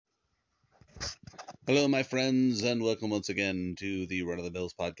Hello, my friends, and welcome once again to the Run of the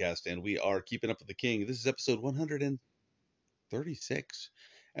Mills podcast. And we are keeping up with the King. This is episode 136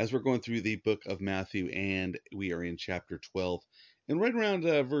 as we're going through the book of Matthew, and we are in chapter 12 and right around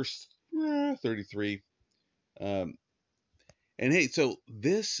verse 33. Um, and hey, so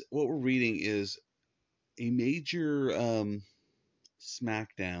what we're reading is a major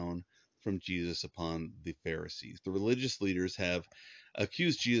smackdown from Jesus upon the Pharisees. The religious leaders have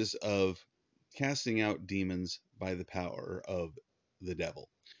accused Jesus of casting out demons by the power of the devil.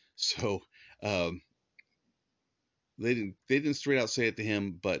 So um, they didn't straight out say it to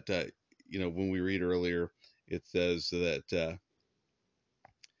him, but when we read earlier, it says that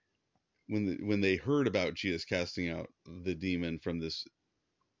when they heard about Jesus casting out the demon from this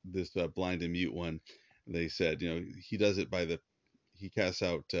blind and mute one, they said, he does it he casts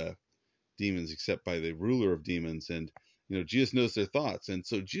out demons except by the ruler of demons. And Jesus knows their thoughts, and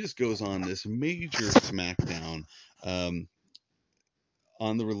so Jesus goes on this major smackdown um,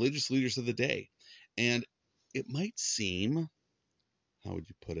 on the religious leaders of the day. And it might seem, how would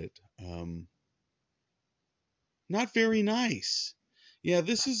you put it, not very nice. Yeah,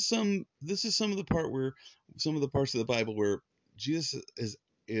 this is some of the part where some of the parts of the Bible where Jesus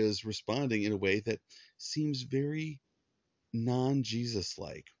is responding in a way that seems very non-Jesus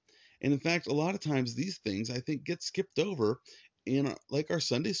like. And in fact, a lot of times these things I think get skipped over in like our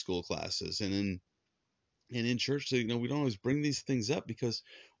Sunday school classes and in church. So, we don't always bring these things up because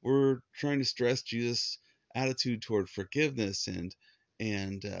we're trying to stress Jesus' attitude toward forgiveness and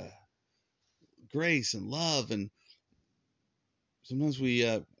grace and love. And sometimes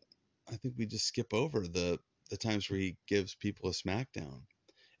I think we just skip over the times where he gives people a smackdown.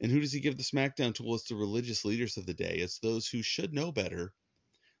 And who does he give the smackdown to? Well, it's the religious leaders of the day. It's those who should know better,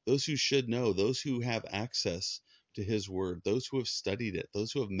 those who should know, those who have access to his word, those who have studied it,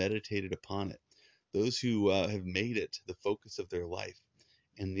 those who have meditated upon it, those who have made it the focus of their life.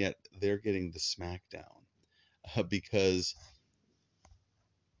 And yet they're getting the smackdown because,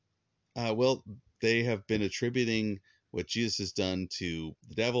 well, they have been attributing what Jesus has done to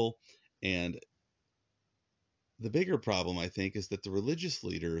the devil. And the bigger problem, I think, is that the religious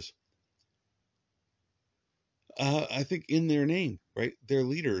leaders, I think in their name, right? They're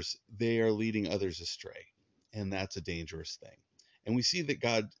leaders, they are leading others astray. And that's a dangerous thing. And we see that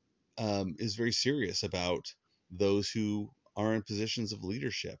God is very serious about those who are in positions of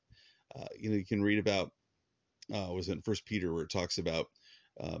leadership. You can read about, was it in First Peter where it talks about,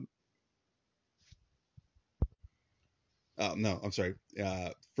 um, no, I'm sorry,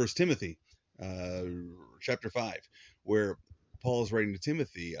 First Timothy, uh, chapter 5, where Paul is writing to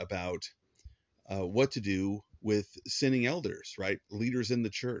Timothy about what to do with sinning elders, right? Leaders in the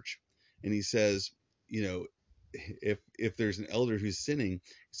church. And he says, you know, if there's an elder who's sinning,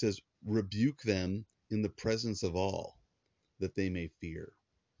 he says, rebuke them in the presence of all, that they may fear.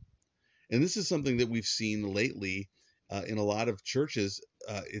 And this is something that we've seen lately in a lot of churches.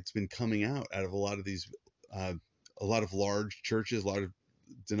 It's been coming out of uh, a lot of large churches, a lot of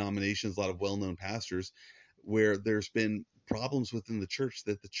denominations, a lot of well-known pastors, where there's been problems within the church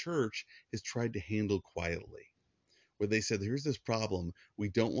that the church has tried to handle quietly. Where they said, here's this problem, we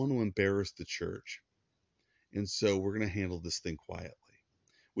don't want to embarrass the church, and so we're going to handle this thing quietly,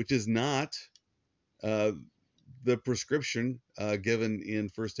 which is not uh, the prescription given in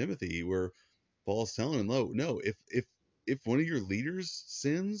First Timothy, where Paul's telling him, no, if one of your leaders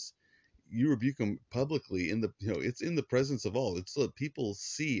sins, you rebuke them publicly it's in the presence of all. It's so that people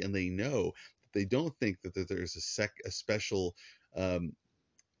see and they know that they don't think that there's a special um,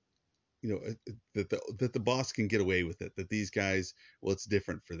 that the boss can get away with it. That these guys, well, it's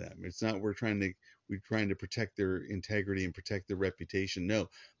different for them. It's not we're trying to protect their integrity and protect their reputation. No,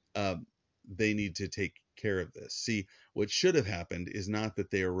 um, they need to take care of this. See, what should have happened is not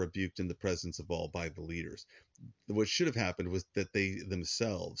that they are rebuked in the presence of all by the leaders. What should have happened was that they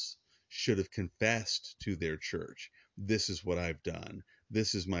themselves should have confessed to their church, this is what I've done,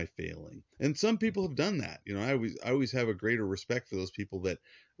 this is my failing. And some people have done that. I always have a greater respect for those people that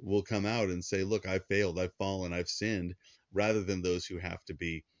will come out and say, look, I've failed, I've fallen, I've sinned, rather than those who have to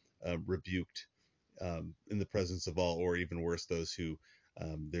be rebuked in the presence of all, or even worse, those who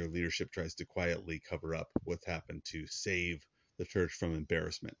their leadership tries to quietly cover up what's happened to save the church from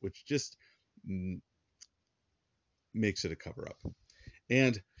embarrassment, which just mm, makes it a cover up.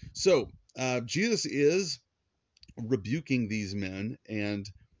 And so Jesus is rebuking these men, and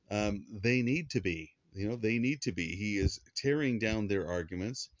they need to be. They need to be. He is tearing down their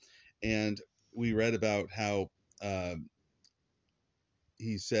arguments, and we read about how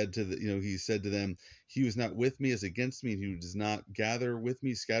he said to them, "He who is not with me is against me, and he who does not gather with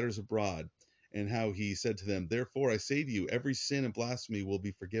me scatters abroad." and how he said to them, "Therefore I say to you, every sin and blasphemy will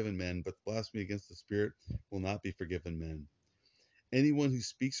be forgiven men, but blasphemy against the Spirit will not be forgiven men. Anyone who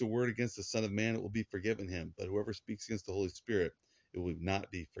speaks a word against the Son of Man, it will be forgiven him. But whoever speaks against the Holy Spirit, it will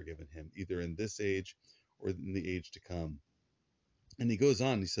not be forgiven him, either in this age or in the age to come." And he goes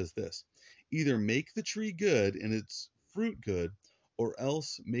on, he says this: "Either make the tree good and its fruit good, or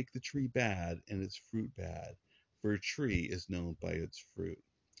else make the tree bad and its fruit bad. For a tree is known by its fruit."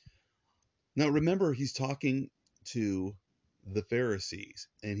 Now remember, he's talking to the Pharisees,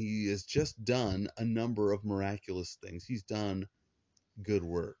 and he has just done a number of miraculous things. He's done good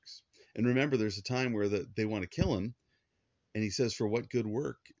works. And remember, there's a time where they want to kill him, and he says, "For what good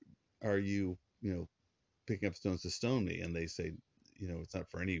work are you, picking up stones to stone me?" And they say, "It's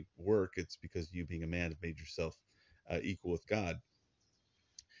not for any work. It's because you, being a man, have made yourself equal with God."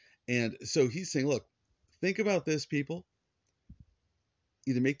 And so he's saying, look, think about this, people.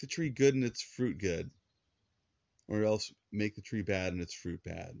 Either make the tree good and its fruit good, or else make the tree bad and its fruit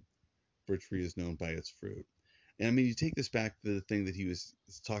bad. For a tree is known by its fruit. And I mean, you take this back to the thing that he was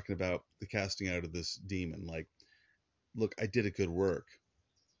talking about, the casting out of this demon. Like, look, I did a good work.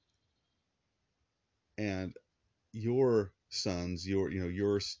 And your sons, your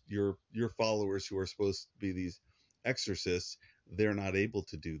followers who are supposed to be these exorcists, they're not able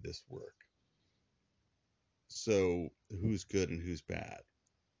to do this work. So who's good and who's bad?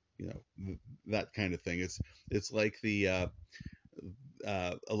 That kind of thing. It's like the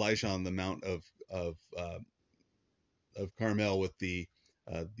Elijah on the Mount of Carmel with the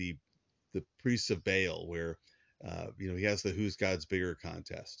priests of Baal, where he has the "Who's God's Bigger"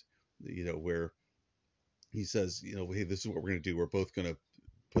 contest. Where he says, "Hey, this is what we're going to do. We're both going to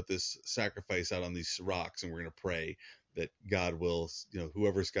put this sacrifice out on these rocks, and we're going to pray that God will,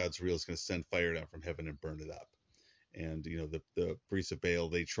 whoever's God's real is going to send fire down from heaven and burn it up." And the priests of Baal,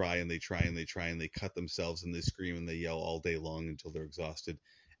 they try and they try and they try and they cut themselves and they scream and they yell all day long until they're exhausted,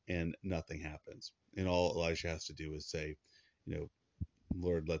 and nothing happens. And all Elijah has to do is say,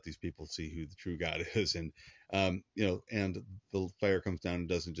 "Lord, let these people see who the true God is." And and the fire comes down and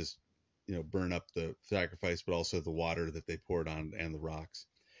doesn't just burn up the sacrifice, but also the water that they poured on and the rocks.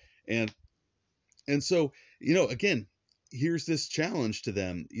 And so, again, here's this challenge to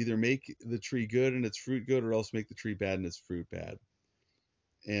them: either make the tree good and its fruit good, or else make the tree bad and its fruit bad.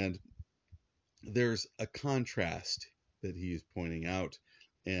 And there's a contrast that he is pointing out.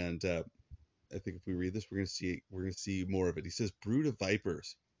 And I think if we read this, we're going to see more of it. He says, "Brood of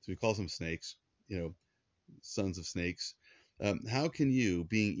vipers." So he calls them snakes, sons of snakes. "How can you,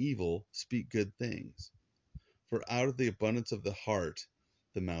 being evil, speak good things? For out of the abundance of the heart,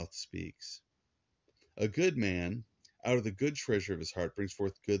 the mouth speaks. A good man, out of the good treasure of his heart, brings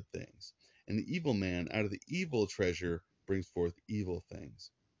forth good things. And the evil man, out of the evil treasure, brings forth evil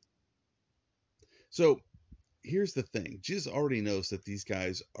things." So here's the thing: Jesus already knows that these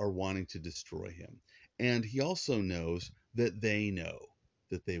guys are wanting to destroy him. And he also knows that they know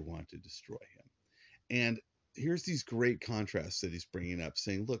that they want to destroy him. And here's these great contrasts that he's bringing up,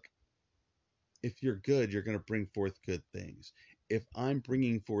 saying, look, if you're good, you're going to bring forth good things. If I'm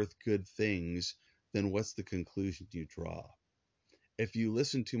bringing forth good things, then what's the conclusion you draw? If you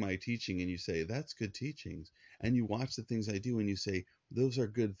listen to my teaching and you say, "That's good teachings," and you watch the things I do and you say, "Those are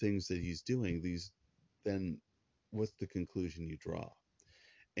good things that he's doing," then what's the conclusion you draw?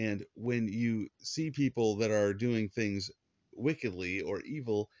 And when you see people that are doing things wickedly or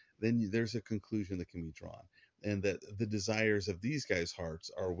evil, then there's a conclusion that can be drawn. And that the desires of these guys' hearts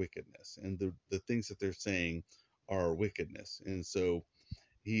are wickedness, and the things that they're saying are wickedness. And so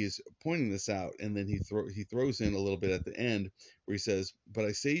he's pointing this out, and then he throws in a little bit at the end where he says, "But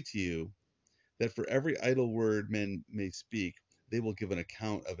I say to you that for every idle word men may speak, they will give an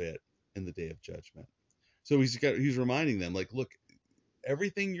account of it in the day of judgment." So he's reminding them, like, look,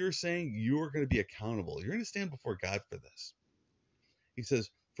 everything you're saying, you're going to be accountable. You're going to stand before God for this. He says,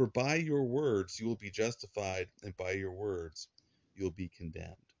 "For by your words you will be justified, and by your words you'll be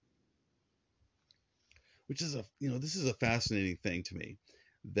condemned." Which is this is a fascinating thing to me,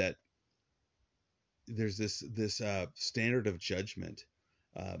 that there's this standard of judgment,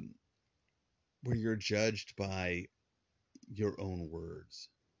 um, where you're judged by your own words.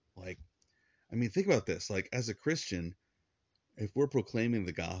 Like, I mean, think about this. Like, as a Christian, if we're proclaiming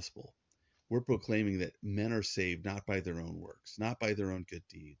the gospel, we're proclaiming that men are saved not by their own works, not by their own good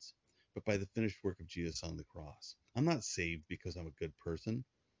deeds, but by the finished work of Jesus on the cross. I'm not saved because I'm a good person.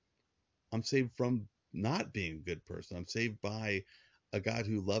 I'm saved from not being a good person. I'm saved by a God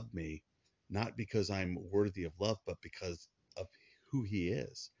who loved me, not because I'm worthy of love, but because of who he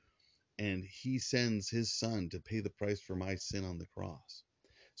is. And he sends his son to pay the price for my sin on the cross.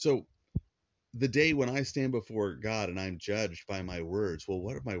 So the day when I stand before God and I'm judged by my words, well,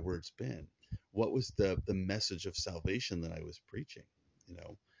 what have my words been? What was the message of salvation that I was preaching? You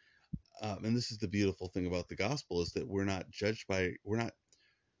know, and this is the beautiful thing about the gospel, is that we're not judged by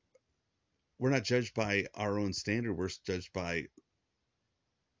our own standard. We're judged by,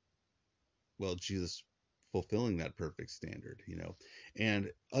 well, Jesus fulfilling that perfect standard, you know. And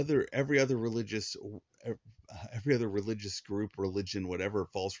every other religious group, religion, whatever,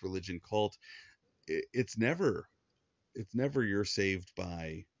 false religion, cult, it's never you're saved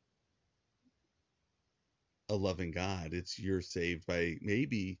by a loving God. It's you're saved by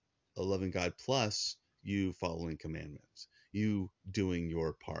maybe a loving God plus you following commandments, you doing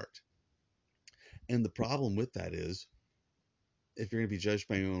your part. And the problem with that is, if you're going to be judged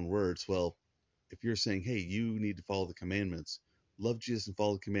by your own words, well, if you're saying, hey, you need to follow the commandments, love Jesus and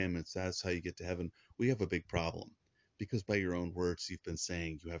follow the commandments, that's how you get to heaven, we have a big problem. Because by your own words, you've been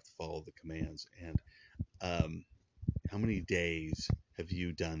saying you have to follow the commands. And how many days have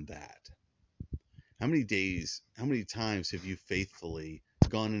you done that? How many times have you faithfully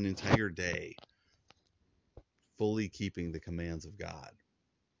gone an entire day fully keeping the commands of God,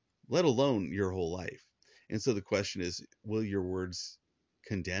 let alone your whole life? And so the question is, will your words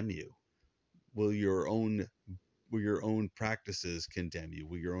condemn you? Will your own practices condemn you?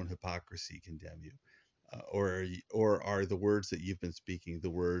 Will your own hypocrisy condemn you? Or are the words that you've been speaking the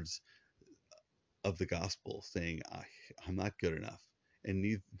words of the gospel, saying, I'm not good enough,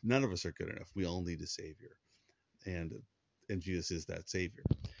 and none of us are good enough. We all need a savior, and Jesus is that savior.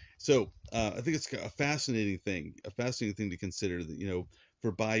 So I think it's a fascinating thing to consider, that, you know,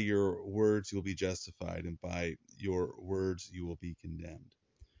 for by your words you'll be justified, and by your words you will be condemned.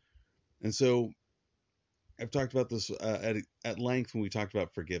 And so I've talked about this at length when we talked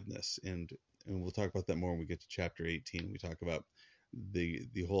about forgiveness, and we'll talk about that more when we get to chapter 18. We talk about the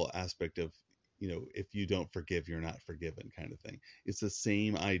whole aspect of, you know, if you don't forgive, you're not forgiven, kind of thing. It's the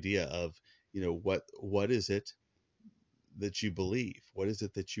same idea of, you know, what is it that you believe? What is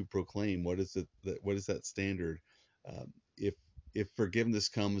it that you proclaim? What is that standard? If forgiveness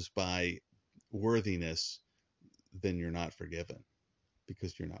comes by worthiness, then you're not forgiven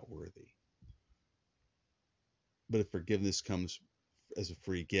because you're not worthy. But if forgiveness comes as a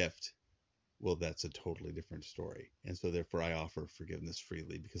free gift, well, that's a totally different story. And so therefore I offer forgiveness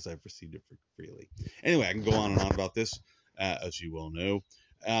freely because I've received it freely. Anyway, I can go on and on about this, as you well know.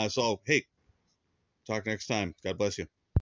 So, hey, talk next time. God bless you.